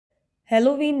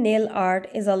Halloween nail art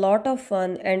is a lot of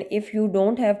fun, and if you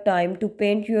don't have time to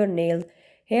paint your nails,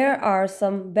 here are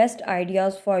some best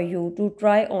ideas for you to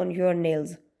try on your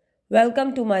nails.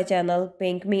 Welcome to my channel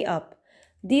Pink Me Up.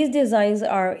 These designs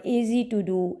are easy to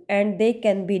do and they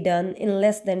can be done in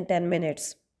less than 10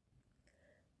 minutes.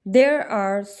 There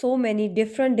are so many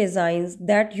different designs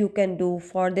that you can do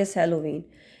for this Halloween.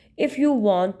 If you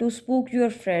want to spook your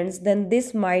friends, then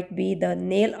this might be the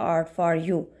nail art for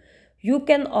you. You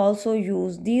can also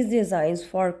use these designs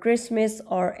for Christmas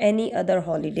or any other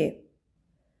holiday.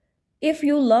 If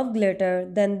you love glitter,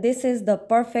 then this is the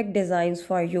perfect designs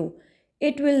for you.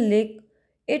 It will look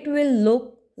it will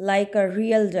look like a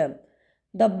real gem.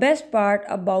 The best part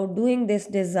about doing this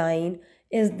design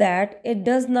is that it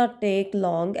does not take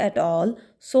long at all,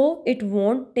 so it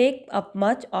won't take up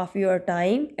much of your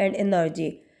time and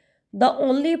energy. The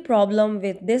only problem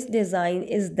with this design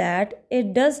is that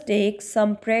it does take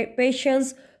some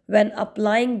patience when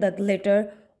applying the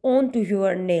glitter onto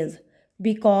your nails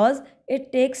because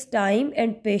it takes time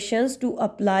and patience to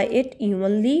apply it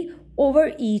evenly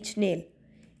over each nail.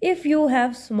 If you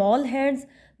have small hands,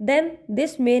 then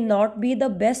this may not be the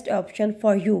best option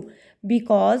for you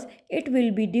because it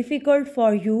will be difficult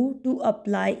for you to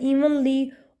apply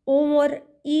evenly over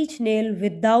each nail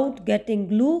without getting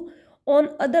glue on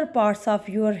other parts of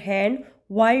your hand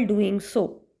while doing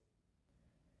so.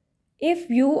 If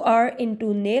you are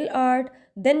into nail art,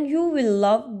 then you will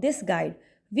love this guide.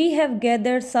 We have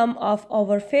gathered some of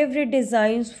our favorite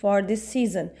designs for this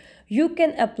season. You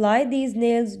can apply these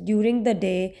nails during the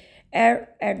day or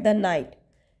at the night.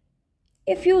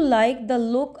 If you like the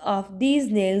look of these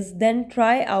nails, then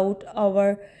try out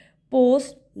our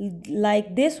post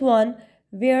like this one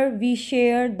where we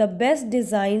share the best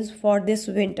designs for this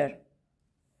winter.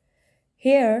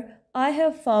 Here I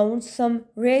have found some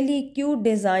really cute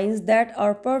designs that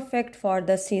are perfect for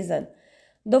the season.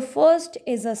 The first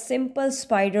is a simple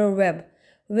spider web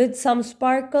with some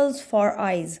sparkles for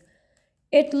eyes.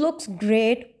 It looks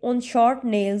great on short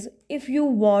nails if you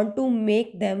want to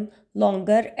make them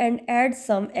longer and add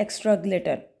some extra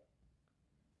glitter.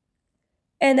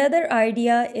 Another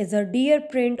idea is a deer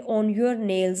print on your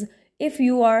nails. If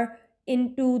you are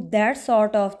into that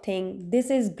sort of thing, this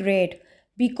is great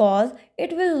because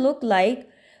it will look like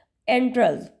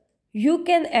entrails. You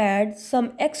can add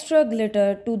some extra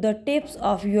glitter to the tips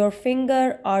of your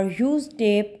finger or use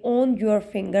tape on your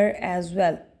finger as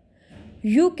well.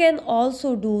 You can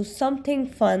also do something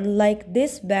fun like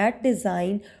this bat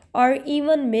design or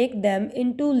even make them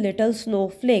into little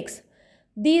snowflakes.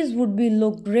 These would be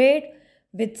look great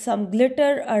with some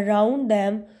glitter around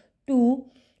them too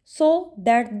so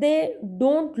that they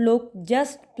don't look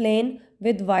just plain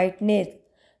with white nails.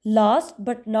 Last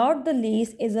but not the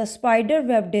least is a spider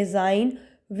web design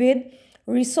with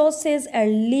resources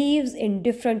and leaves in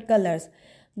different colors.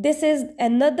 This is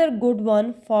another good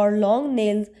one for long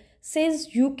nails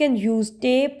since you can use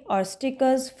tape or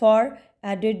stickers for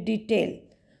added detail.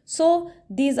 So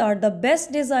these are the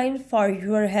best design for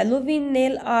your Halloween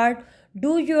nail art.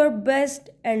 Do your best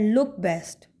and look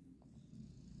best.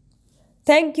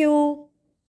 Thank you.